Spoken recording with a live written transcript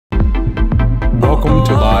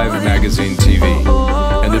Live Magazine TV,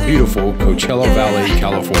 and the beautiful Coachella Valley,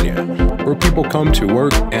 California, where people come to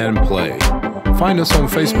work and play. Find us on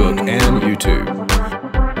Facebook and YouTube.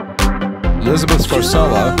 Elizabeth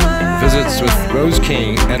Scarcella visits with Rose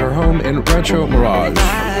King at her home in Rancho Mirage.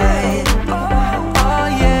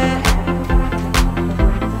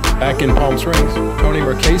 Back in Palm Springs, Tony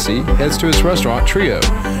Marchese heads to his restaurant Trio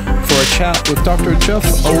for a chat with Dr. Jeff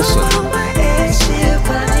Olson.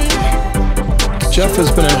 Jeff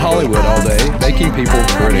has been in Hollywood all day, making people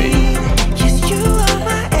pretty.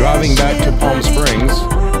 Driving back to Palm Springs,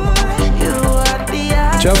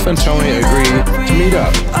 Jeff and Tony agree to meet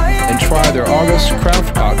up and try their August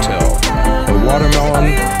craft cocktail, the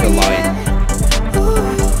Watermelon Delight.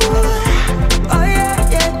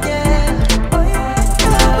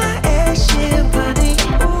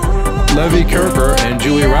 Levvy Carriker and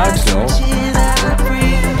Juli Ragsdale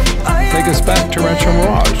take us back to Rancho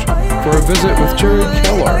Mirage for a visit with Jerry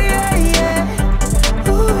Keller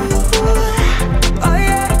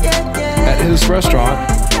at his restaurant,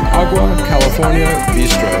 Acqua California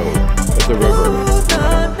Bistro at the river.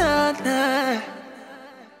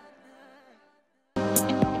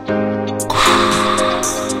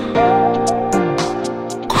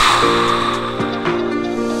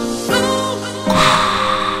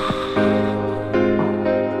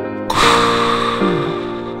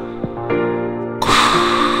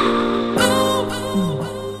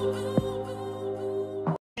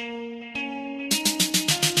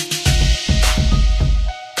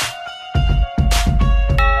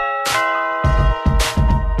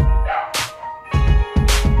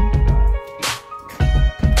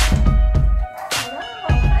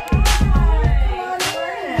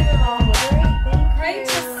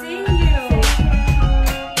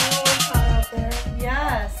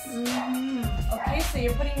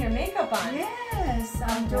 Yes,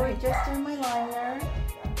 I'm just doing my liner,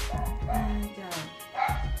 and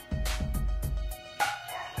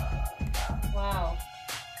wow,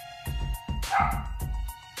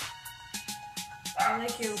 I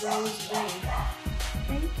like your rose wing.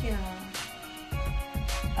 Thank you.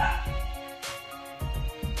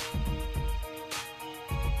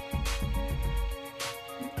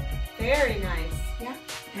 Very nice. Yeah,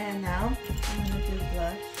 and now I'm gonna do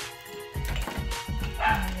blush. A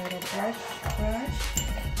little brush.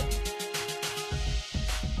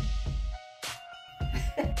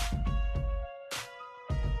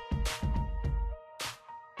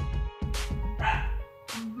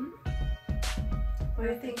 What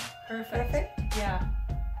do you think? Perfect. Yeah.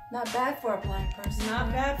 Not bad for a blind person.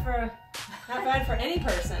 Not bad for any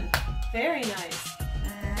person. Very nice.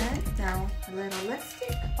 And now a little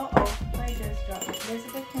lipstick. Uh-oh, I just dropped it.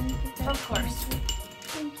 Elizabeth, can you put that? Of course.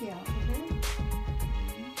 Thank you.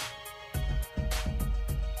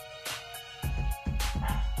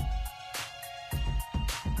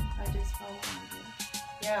 I just follow you.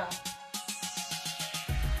 Yeah.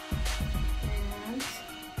 And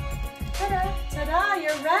ta-da! Ta-da!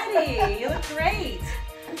 You're ready. You look great.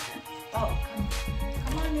 Oh,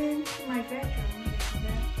 come on in to my bedroom.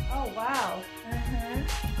 Oh wow.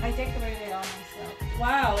 I decorated it all myself.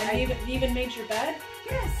 Wow, and you even made your bed?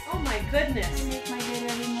 Yes. Oh my goodness. I make my bed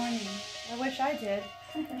every morning. I wish I did.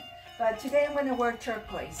 But today I'm going to wear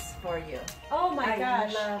turquoise for you. Oh my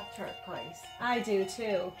gosh. I love turquoise. I do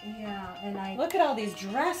too. Yeah, and I... Look at all these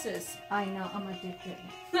dresses. I know, I'm addicted.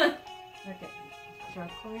 Look at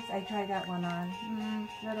turquoise. I tried that one on.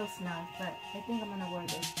 Little snug, but I think I'm going to wear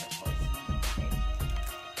this turquoise one today.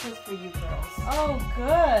 Just for you girls. Oh,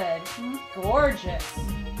 good. Gorgeous.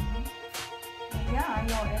 Yeah, I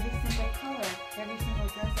know every single color, every single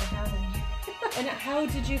dress I have in here. And how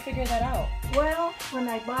did you figure that out? Well, when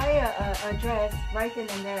I buy a dress, right then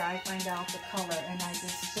and there I find out the color, and it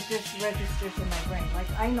just registers in my brain. Like,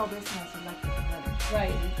 I know this one's electric red.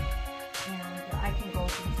 Right. And I can go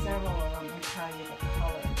through several of them and tell you the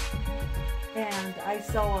color. And I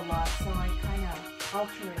sew a lot, so I kind of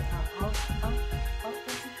alteration.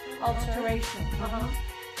 I'll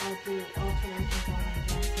do alterations on my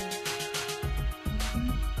dresses.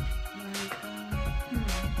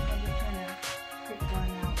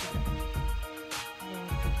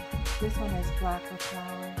 This one is black with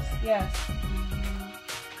flowers. Yes.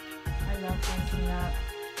 I love dressing up.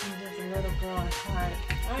 And there's a little girl at heart.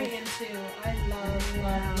 I am too. I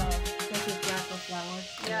love. This is black with flowers.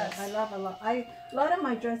 Yes. I love a lot. A lot of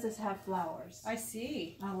my dresses have flowers. I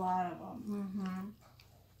see. A lot of them.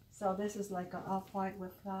 So this is like an off-white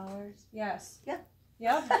with flowers. Yes. Yeah.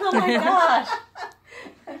 Yep. Oh my gosh.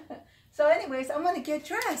 So anyways, I'm going to get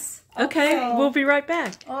dressed. Okay, So, we'll be right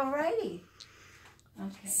back. Alrighty.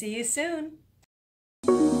 Okay. See you soon.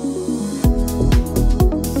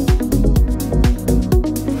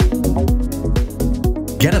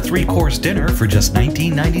 Get a 3-course dinner for just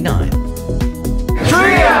 $19.99.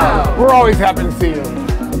 Trio! We're always happy to see you.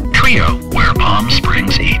 Trio, where Palm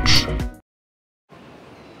Springs eats.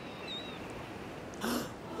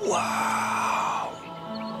 Wow!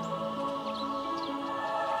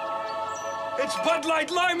 It's Bud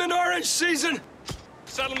Light Lime and Orange season!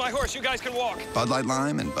 Saddle my horse, you guys can walk. Bud Light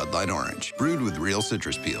Lime and Bud Light Orange, brewed with real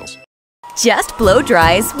citrus peels. Just blow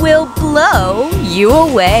dries will blow you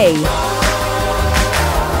away.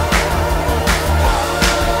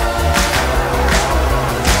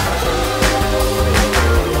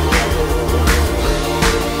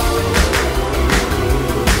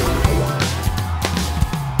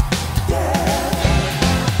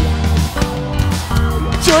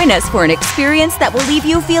 Join us for an experience that will leave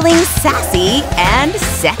you feeling sassy and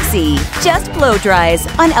sexy. Just blow dries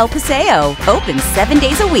on El Paseo. Open 7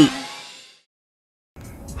 days a week.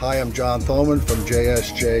 Hi, I'm John Thoman from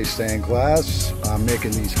JSJ Stained Glass. I'm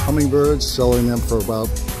making these hummingbirds, selling them for about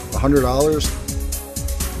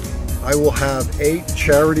 $100. I will have 8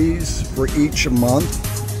 charities for each month,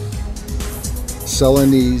 selling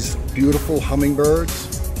these beautiful hummingbirds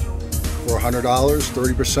for $100.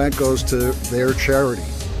 30% goes to their charity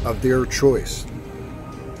of their choice.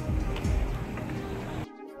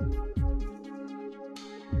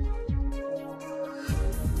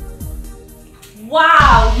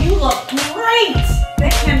 Wow, you look great! I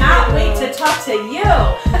cannot wait to talk to you.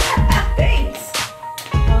 Thanks.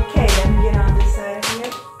 Okay, let me get on this side of here.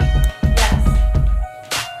 Yes.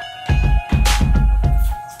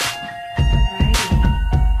 Alrighty.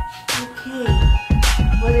 Okay.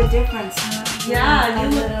 What a difference, huh? Yeah, a you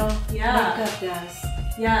look- little yeah. makeup does.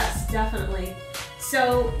 Yes, definitely.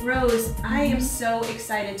 So, Rose, I am so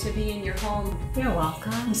excited to be in your home. You're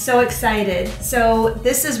welcome. I'm so excited. So,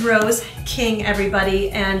 this is Rose King,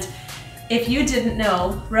 everybody, and if you didn't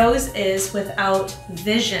know, Rose is without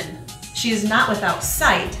vision. She is not without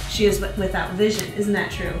sight, she is without vision. Isn't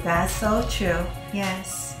that true? That's so true.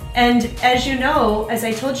 Yes. And as you know, as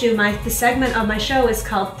I told you, the segment of my show is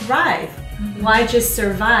called Thrive. Why just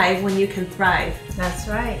survive when you can thrive? That's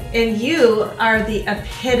right. And you are the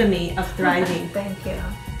epitome of thriving. Thank you.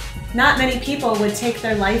 Not many people would take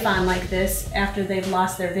their life on like this after they've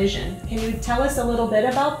lost their vision. Can you tell us a little bit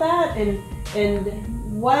about that and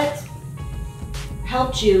what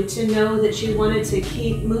helped you to know that you wanted to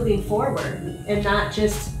keep moving forward and not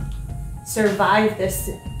just survive this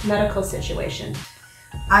medical situation?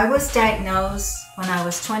 I was diagnosed when I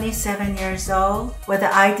was 27 years old with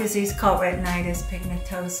an eye disease called retinitis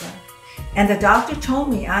pigmentosa. And the doctor told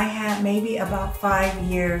me I had maybe about 5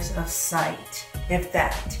 years of sight, if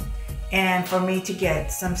that. And for me to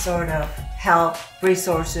get some sort of help,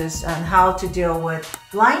 resources on how to deal with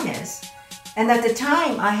blindness. And at the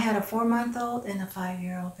time, I had a 4-month-old and a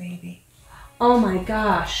 5-year-old baby. Oh my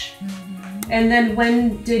gosh. And then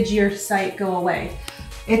when did your sight go away?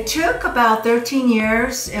 It took about 13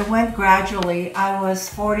 years. It went gradually. I was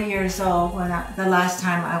 40 years old when the last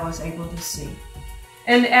time I was able to see.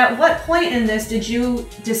 And at what point in this did you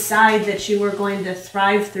decide that you were going to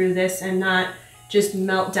thrive through this and not just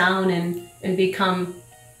melt down and become,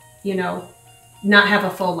 you know, not have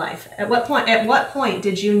a full life? At what point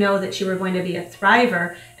did you know that you were going to be a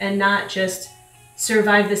thriver and not just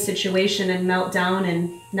survive the situation and melt down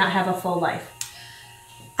and not have a full life?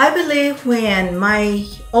 I believe when my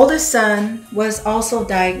oldest son was also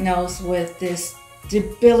diagnosed with this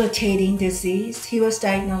debilitating disease. He was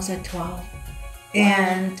diagnosed at 12.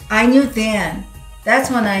 And I knew then, that's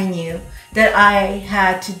when I knew that I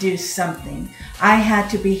had to do something. I had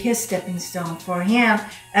to be his stepping stone for him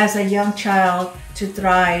as a young child to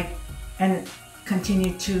thrive and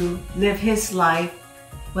continue to live his life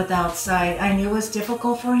without sight. I knew it was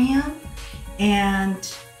difficult for him,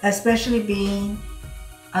 and especially being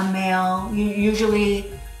a male, usually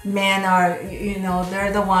men are, you know,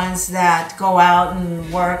 they're the ones that go out and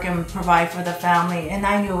work and provide for the family, and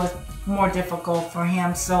I knew it was more difficult for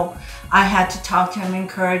him. So I had to talk to him,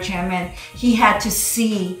 encourage him, and he had to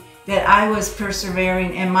see that I was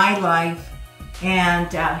persevering in my life, and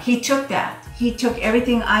he took that. He took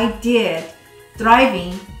everything I did,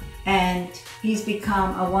 thriving, and he's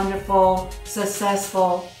become a wonderful,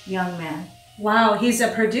 successful young man. Wow, he's a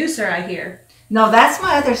producer, I hear. No, that's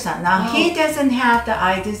my other son. Now, he doesn't have the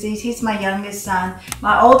eye disease. He's my youngest son.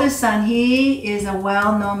 My oldest son, he is a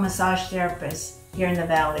well-known massage therapist here in the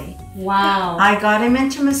Valley. Wow. I got him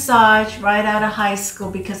into massage right out of high school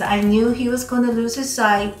because I knew he was going to lose his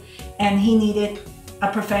sight and he needed a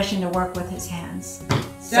profession to work with his hands.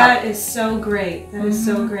 That is so great. That is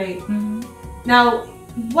so great. Now,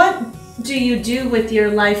 what do you do with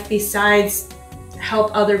your life besides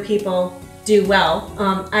help other people do well.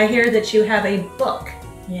 I hear that you have a book.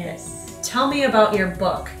 Yes. Tell me about your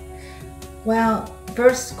book. Well,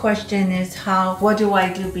 first question is what do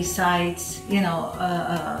I do besides,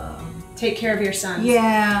 Take care of your son.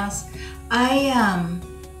 Yes. I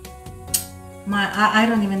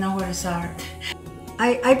don't even know where to start.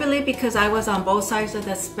 I believe because I was on both sides of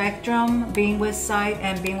the spectrum, being with sight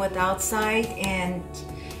and being without sight, and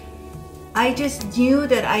I just knew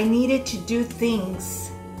that I needed to do things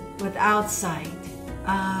without sight.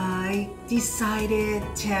 I decided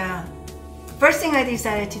to, first thing I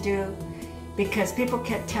decided to do, because people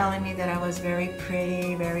kept telling me that I was very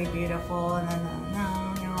pretty, very beautiful, and then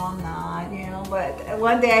no, I'm not, but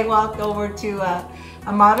one day I walked over to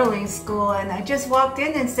a modeling school, and I just walked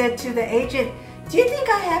in and said to the agent, "Do you think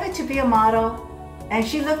I have it to be a model?" And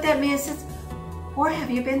she looked at me and said, "Where have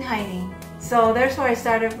you been hiding?" So that's where I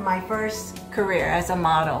started my first career as a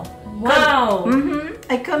model. Wow.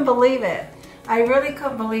 I couldn't believe it. I really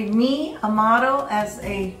couldn't believe me, a model, as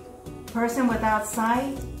a person without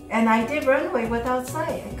sight. And I did runway without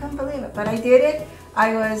sight. I couldn't believe it, but I did it.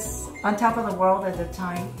 I was on top of the world at the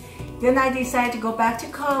time. Then I decided to go back to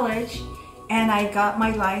college, and I got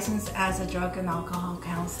my license as a drug and alcohol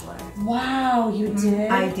counselor. Wow, you did?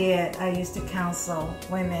 I did. I used to counsel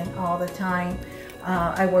women all the time.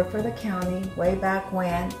 I worked for the county way back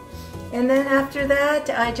when. And then after that,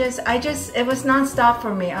 it was nonstop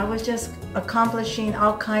for me. I was just accomplishing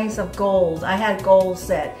all kinds of goals. I had goals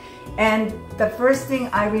set. And the first thing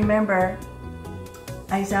I remember,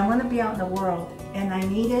 I said, I want to be out in the world, and I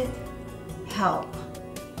needed help.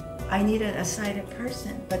 I needed a sighted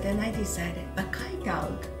person, but then I decided a guide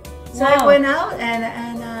dog. So I went out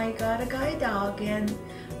and I got a guide dog, and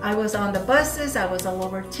I was on the buses, I was all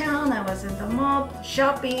over town, I was in the mall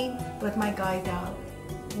shopping with my guide dog.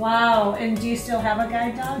 Wow, and do you still have a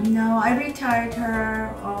guide dog? No, I retired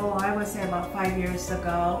her, I would say about 5 years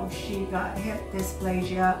ago. She got hip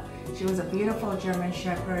dysplasia. She was a beautiful German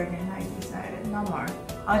Shepherd, and I decided no more.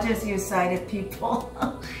 I'll just use sighted people.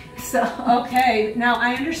 Okay, now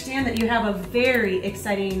I understand that you have a very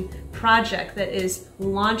exciting project that is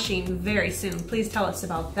launching very soon. Please tell us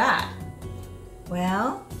about that.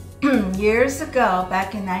 Well, years ago,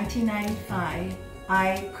 back in 1995,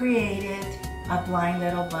 I created a blind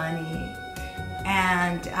little bunny,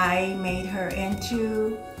 and I made her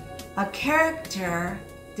into a character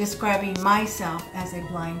describing myself as a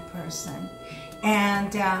blind person.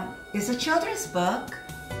 And it's a children's book,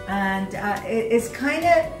 and it's kind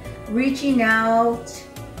of reaching out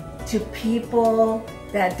to people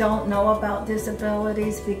that don't know about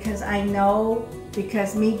disabilities, because I know,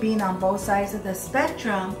 because me being on both sides of the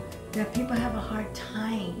spectrum, that people have a hard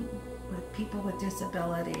time with people with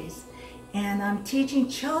disabilities. And I'm teaching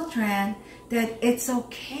children that it's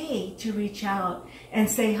okay to reach out and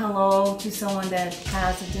say hello to someone that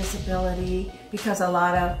has a disability, because a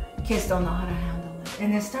lot of kids don't know how to handle it.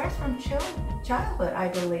 And it starts from childhood, I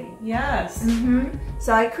believe. Yes.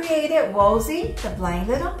 So I created Wozie, the blind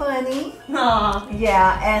little bunny. Aww.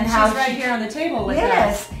 Yeah, and how she's right here on the table with us.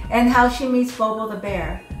 Yes, and how she meets Bobo the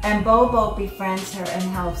bear. And Bobo befriends her and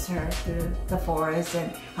helps her through the forest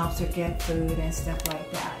and helps her get food and stuff like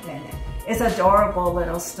that. And it's an adorable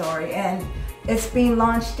little story, and it's being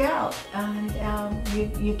launched out, and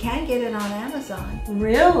you can get it on Amazon.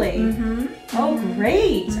 Really? Oh,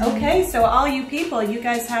 great. Okay, so all you people, you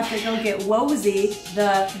guys have to go get Wozie,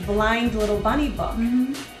 the blind little bunny book.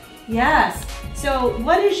 Yes. So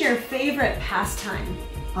what is your favorite pastime?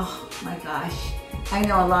 Oh my gosh. I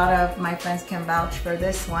know a lot of my friends can vouch for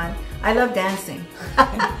this one. I love dancing.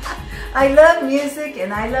 I love music,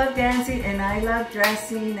 and I love dancing, and I love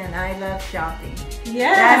dressing, and I love shopping.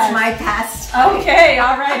 Yeah. That's my pastime. Okay,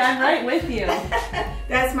 all right, I'm right with you.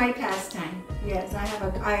 That's my pastime. Yes,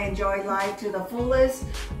 I enjoy life to the fullest.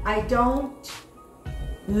 I don't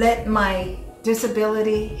let my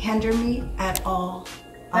disability hinder me at all.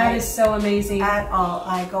 That is so amazing. At all.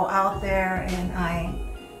 I go out there and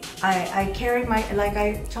I carry like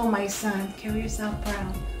I told my son, carry yourself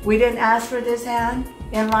proud. We didn't ask for this hand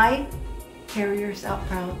in life. Carry yourself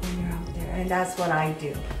proud when you're out there. And that's what I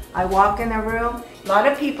do. I walk in a room. A lot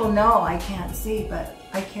of people know I can't see, but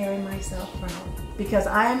I carry myself proud, because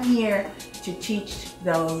I am here to teach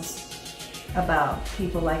those about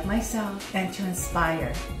people like myself and to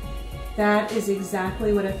inspire. That is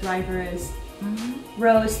exactly what a thriver is.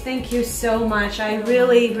 Rose, thank you so much. I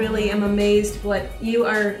really, really am amazed what you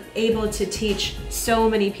are able to teach so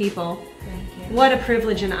many people. Thank you. What a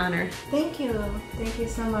privilege and honor. Thank you. Thank you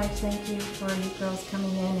so much. Thank you for you girls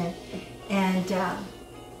coming in and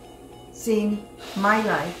seeing my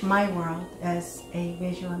life, my world as a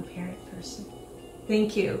visual impaired person.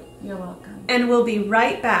 Thank you. You're welcome. And we'll be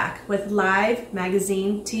right back with Live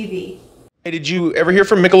Magazine TV. Hey, did you ever hear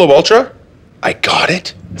from Michelob Ultra? I got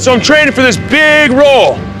it. So I'm training for this big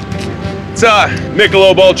role. It's a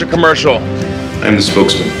Michelob Ultra commercial. I'm the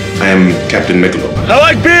spokesman. I am Captain Michelob. I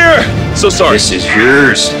like beer! So sorry. This is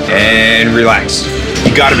yours. And relax.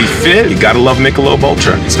 You gotta be fit. You gotta love Michelob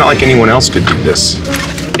Ultra. It's not like anyone else could do this.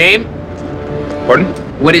 Name? Pardon?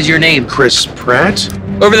 What is your name? Chris Pratt?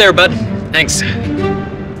 Over there, bud. Thanks.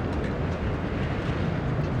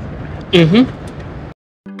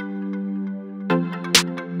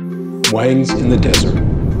 Wang's in the Desert.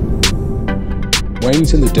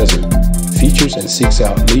 Wang's in the Desert features and seeks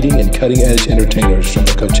out leading and cutting-edge entertainers from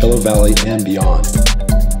the Coachella Valley and beyond.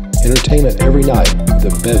 Entertainment every night with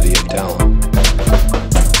a bevy of talent.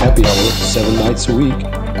 Happy hour 7 nights a week.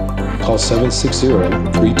 Call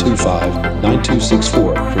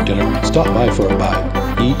 760-325-9264 for dinner. Stop by for a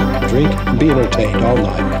bite, eat, drink, and be entertained all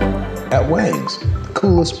night. At Wang's, the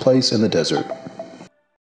coolest place in the desert.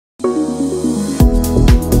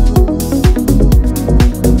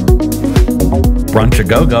 Brunch a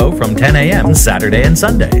Go-Go from 10 a.m. Saturday and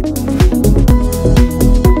Sunday.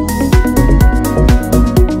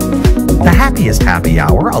 The happiest happy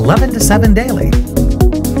hour, 11 to 7 daily.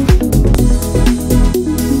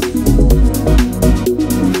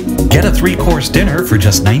 Get a 3-course dinner for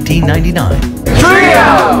just $19.99.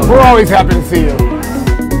 Trio! We're always happy to see you.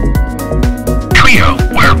 Trio,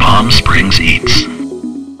 where Palm Springs eats.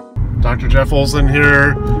 Dr. Jeff Olson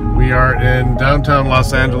here. We are in downtown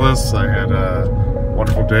Los Angeles. I had a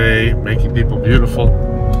wonderful day making people beautiful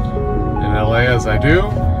in LA, as I do.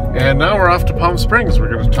 And now we're off to Palm Springs. We're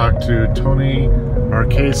going to talk to Tony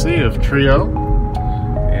Marchese of Trio.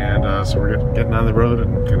 And so we're getting on the road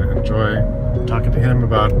and going to enjoy talking to him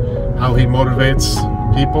about how he motivates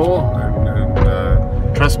people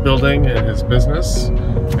and trust building in his business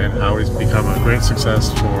and how he's become a great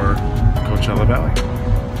success for Coachella Valley.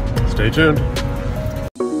 Stay tuned.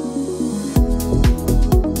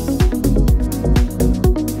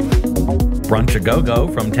 Brunch a Go-Go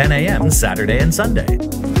from 10 a.m. Saturday and Sunday.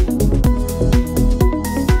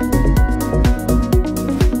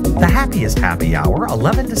 The happiest happy hour,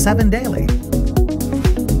 11 to 7 daily.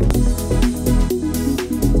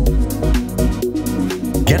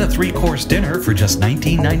 Get a 3-course dinner for just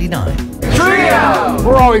 $19.99. Trio!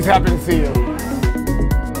 We're always happy to see you.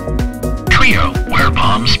 Trio, where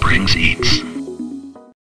Palm Springs eats.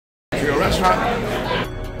 Trio Restaurant.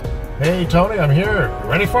 Hey Tony, I'm here.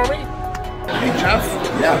 Ready for me? Hey Jeff.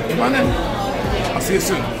 Yeah, come on in. I'll see you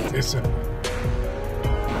soon. See you soon.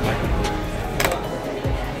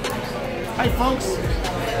 Hi folks.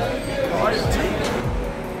 How are you?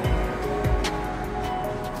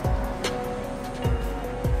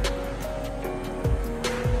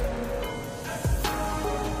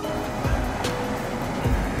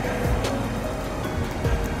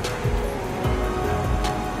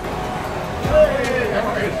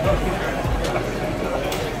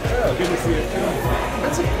 Good to see you.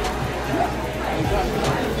 That's it.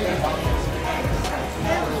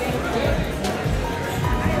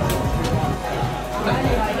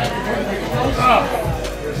 Oh,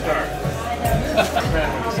 you're a star.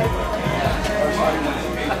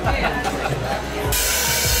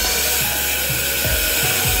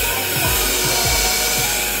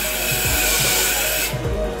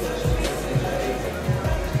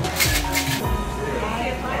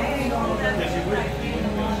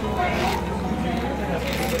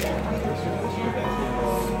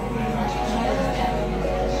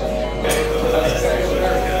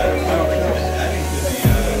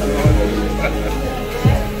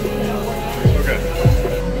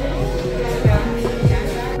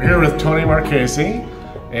 With Tony Marchese,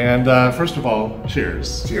 and first of all,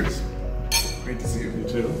 cheers. Cheers. Great to see you. You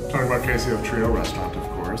too. Tony Marchese of Trio Restaurant, of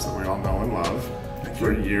course, that we all know and love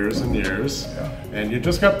for years and years. Yeah. And you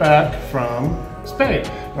just got back from Spain.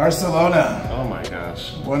 Barcelona. Oh my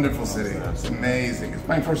gosh. Wonderful city. It's amazing. It's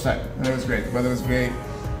my first time, and it was great. The weather was great.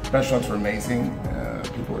 Restaurants were amazing.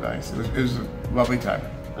 People were nice. It was a lovely time.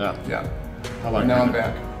 Yeah. Yeah. How long? Now I'm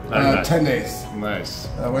back. 10 days. Nice.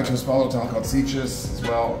 I went to a small town called Sitges as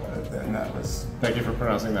well, and that was... Thank you for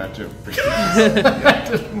pronouncing that too.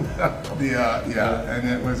 And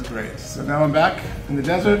it was great. So now I'm back in the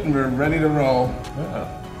desert and we're ready to roll. Yeah.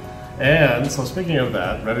 And so speaking of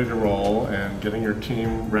that, ready to roll and getting your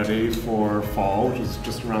team ready for fall, which is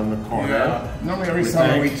just around the corner. Yeah. Normally every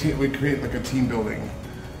summer we create like a team building.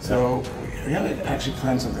 So we haven't actually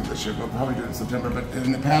planned something this year. We'll probably do it in September, but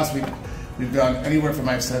in the past we We've done anywhere from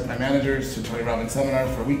I've sent my managers to Tony Robbins seminars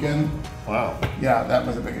for a weekend. Wow. Yeah, that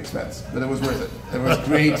was a big expense, but it was worth it. It was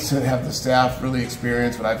great to have the staff really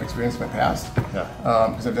experience what I've experienced in my past,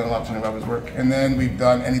 because I've done a lot of Tony Robbins work. And then we've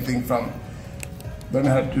done anything from learning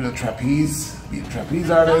how to do the trapeze, be a trapeze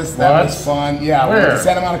artist. That was fun. Yeah, we went to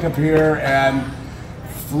Santa Monica Pier and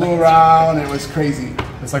flew around. It was crazy.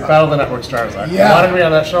 It's like Battle of the Network Stars. I wanted to be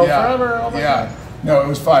on that show forever. Oh my God. No, it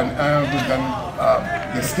was fun. We've done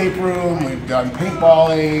the escape room. We've done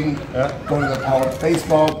paintballing. Going to the college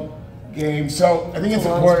baseball game. So I think it's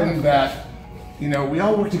important that we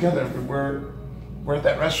all work together. We're at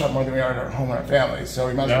that restaurant more than we are at our home and our family. So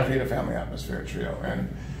we might as well create a family atmosphere at Trio.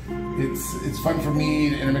 And it's fun for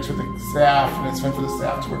me to intermix with the staff, and it's fun for the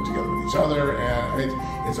staff to work together with each other.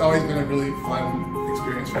 And it's always been a really fun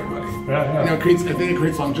experience for everybody. I think it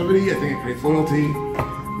creates longevity. I think it creates loyalty.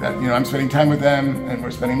 That I'm spending time with them, and we're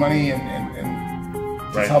spending money, and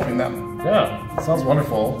just helping them. Yeah, it sounds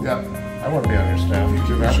wonderful. Yeah, I want to be on your staff. You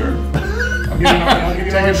too, man. Sure. I'll give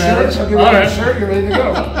you my shirt. I'll give you my shirt. You're ready to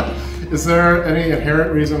go. Is there any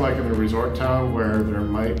inherent reason, like in a resort town, where there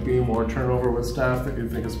might be more turnover with staff that you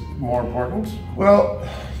think is more important? Well,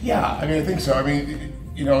 yeah. I think so.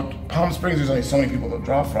 Palm Springs, there's only so many people to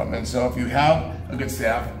draw from, and so if you have a good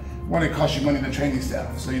staff, one, it costs you money to train these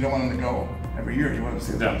staff, so you don't want them to go every year. You want to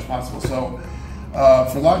see as long as possible. So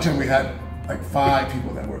for a long time, we had like 5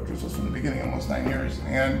 people that worked with us from the beginning, almost 9 years,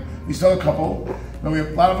 and we still have a couple, but a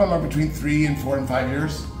lot of them are between 3 and 4 and 5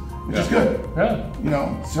 years, which is good.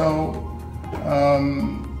 Yeah. So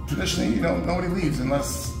traditionally, nobody leaves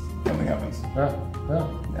unless something happens. Yeah.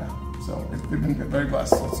 So we've been very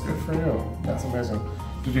blessed. So it's good for you. That's amazing.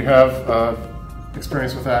 Did you have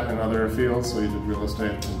experience with that in other fields? So you did real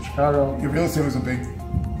estate in Chicago. Yeah, real estate was a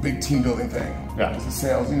big team building thing. Yeah. It's a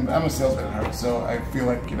sales. I'm a salesman at heart, so I feel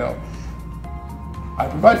like I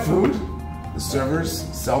provide food. The servers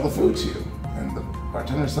sell the food to you, and the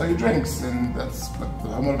bartenders sell you drinks, and that's what the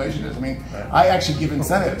whole motivation is. I actually give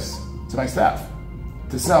incentives to my staff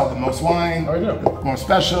to sell the most wine, the most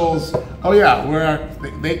specials. Oh yeah,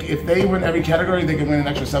 if they win every category, they can win an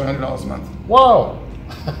extra $700 a month. Whoa,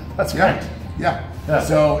 that's great. Yeah.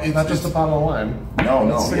 So it's not just a bottle of wine. No.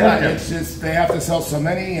 Yeah, it's just they have to sell so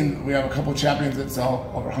many, and we have a couple of champions that sell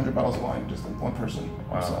over 100 bottles of wine, just one person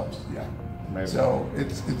themselves. Yeah. Amazing. So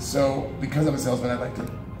it's so because I'm a salesman, I like to,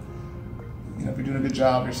 if you're doing a good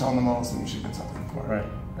job, you're selling the most, and you should get something for it.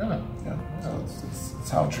 Right. Yeah. So it's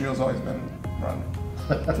how Trio's always been run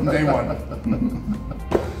from day one.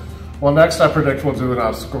 Well, next I predict we'll do an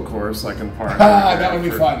obstacle course like in park. That would be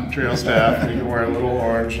fun. Trio staff, you can wear little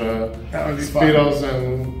orange Speedos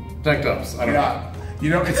and tank tops. I don't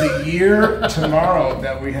know. It's a year tomorrow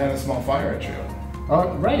that we had a small fire at Trio. Oh,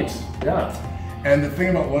 right. Yeah. And the thing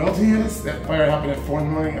about loyalty is that fire happened at 4 in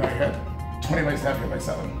the morning, and I had 20 of my staff here by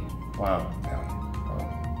 7. Wow.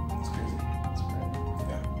 Yeah. It's crazy. It's great.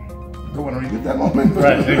 Yeah. Don't want to relive that moment.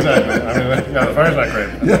 Right. Exactly. The fire's not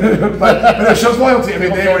great. but it shows loyalty. They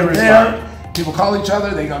were there. People call each other.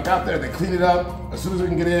 They got there. They cleaned it up. As soon as we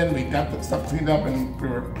can get in, we got the stuff cleaned up, and we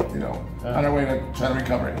were, on our way to try to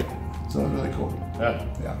recover it. So it was really cool. Yeah.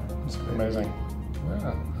 It's amazing.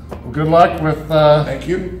 Yeah. Well, good luck with thank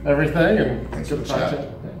you. Everything, and thanks for the chat.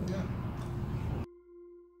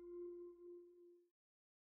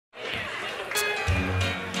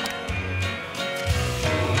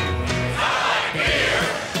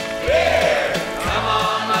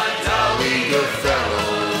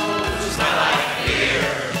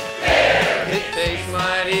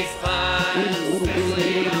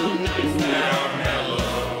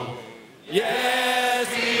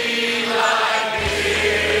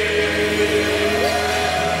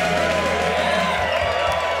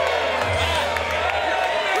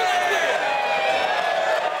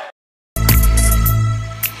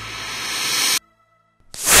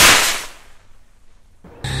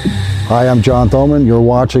 Hi, I'm John Thoman. You're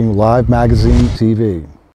watching Live Magazine TV.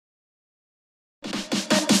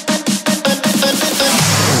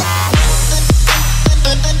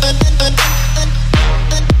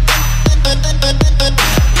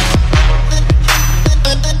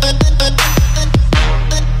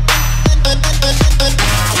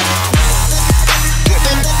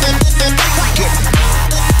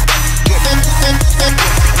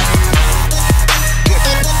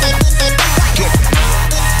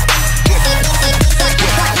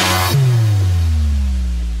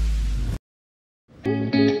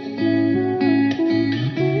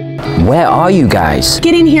 Where are you guys?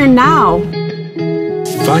 Get in here now.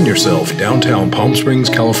 Find yourself downtown Palm Springs,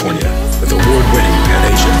 California with award-winning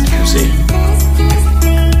Pan Asian cuisine.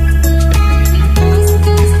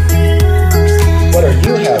 What are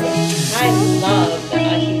you having?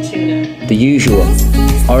 The usual.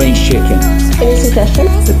 Orange chicken. Any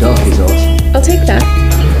suggestions? The duck is awesome. I'll take that.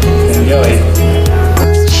 Enjoy.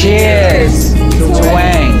 Cheers to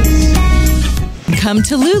Wang. Come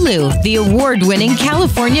to Lulu, the award-winning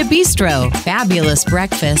California Bistro. Fabulous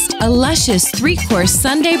breakfast, a luscious 3-course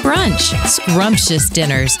Sunday brunch, scrumptious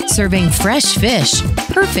dinners serving fresh fish,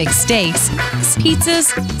 perfect steaks,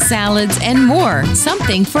 pizzas, salads, and more.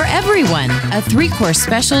 Something for everyone. A 3-course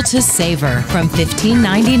special to savor from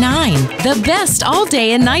 $15.99. The best all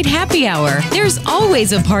day and night happy hour. There's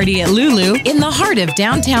always a party at Lulu in the heart of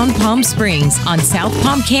downtown Palm Springs on South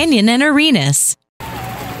Palm Canyon and Arenas.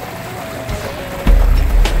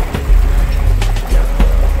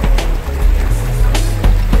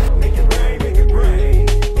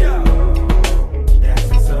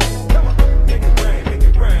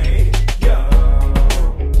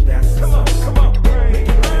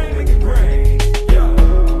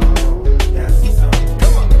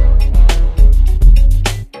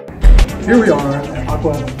 Here we are at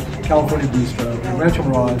Acqua California Bistro in Rancho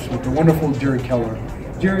Mirage with the wonderful Jerry Keller.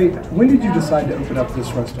 Jerry, when did you decide to open up this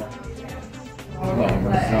restaurant? Well, it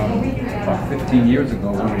was about 15 years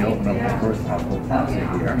ago when we opened up the first Acqua Plaza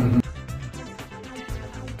here.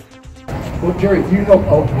 Well, Jerry, you help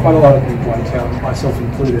quite a lot of people in town, myself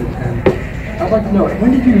included, and I'd like to know,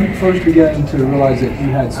 when did you first begin to realize that you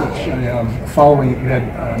had such a following, you had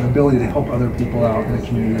an ability to help other people out in the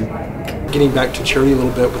community? Getting back to charity a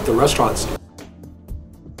little bit with the restaurants.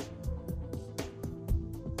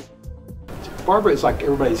 Barbara is like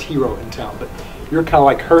everybody's hero in town, but you're kind of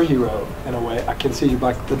like her hero in a way. I can see you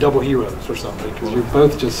like the double heroes or something, because you're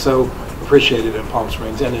both just so appreciated in Palm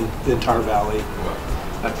Springs and in the entire valley. Well,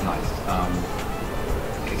 that's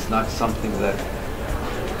nice. It's not something that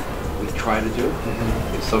we try to do.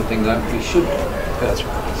 It's something that we should do. That's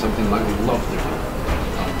right. It's something that we love to do.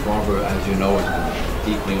 Barbara, as you know, has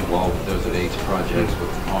been deeply involved with those AIDS projects, with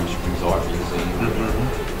the Palm Springs Art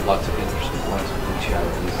Museum, lots of interesting ones, good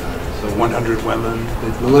charities. So 100 women.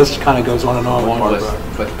 The list kind of goes on and on with Barbara.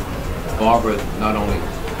 List, but Barbara not only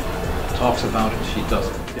talks about it, she does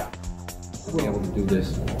it. Yeah. Being able to do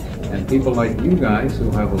this, and people like you guys who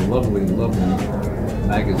have a lovely, lovely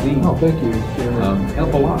magazine. Oh, thank you.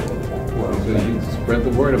 Help a lot. Because you spread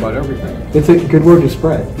the word about everything. It's a good word to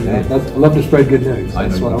spread. Yeah. I love to spread good news.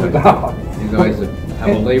 That's what I'm about. You guys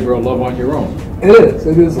have a labor of love on your own. It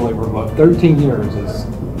is a labor of love. 13 years is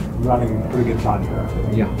running a pretty good time here.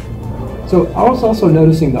 Yeah. So I was also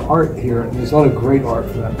noticing the art here, and there's a lot of great art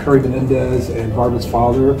from Curry Menendez and Barbara's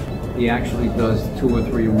father. He actually does 2 or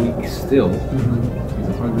 3 a week still. He's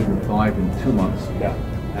 105 in 2 months. Yeah.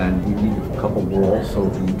 And we need a couple walls, so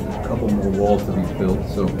a couple more walls to be filled.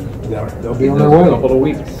 So yeah, they'll be on their way. A couple of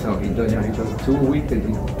weeks. So he does 2 a week, and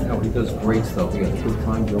he does great stuff. He has a good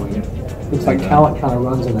time doing it. Looks like talent kind of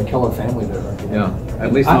runs in the Keller family there. Yeah,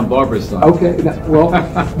 at least on Barbara's side. Okay, well,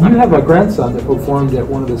 you have a grandson that performed at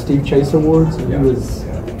one of the Steve Chase Awards, and he was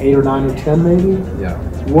 8 or 9 or 10 maybe? Yeah.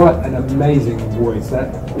 What an amazing voice.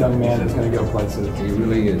 That young man is going to go places. He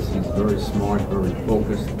really is. He's very smart, very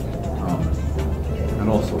focused, and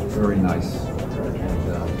also very nice.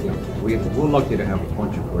 And we're lucky to have a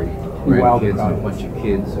bunch of great grandkids and a bunch of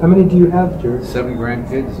kids. How many do you have, Jerry? 7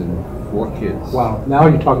 grandkids and 4 kids. Wow. Now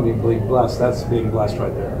you're talking to being blessed. That's being blessed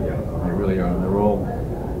right there. Yeah, they really are.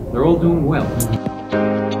 They're all doing well.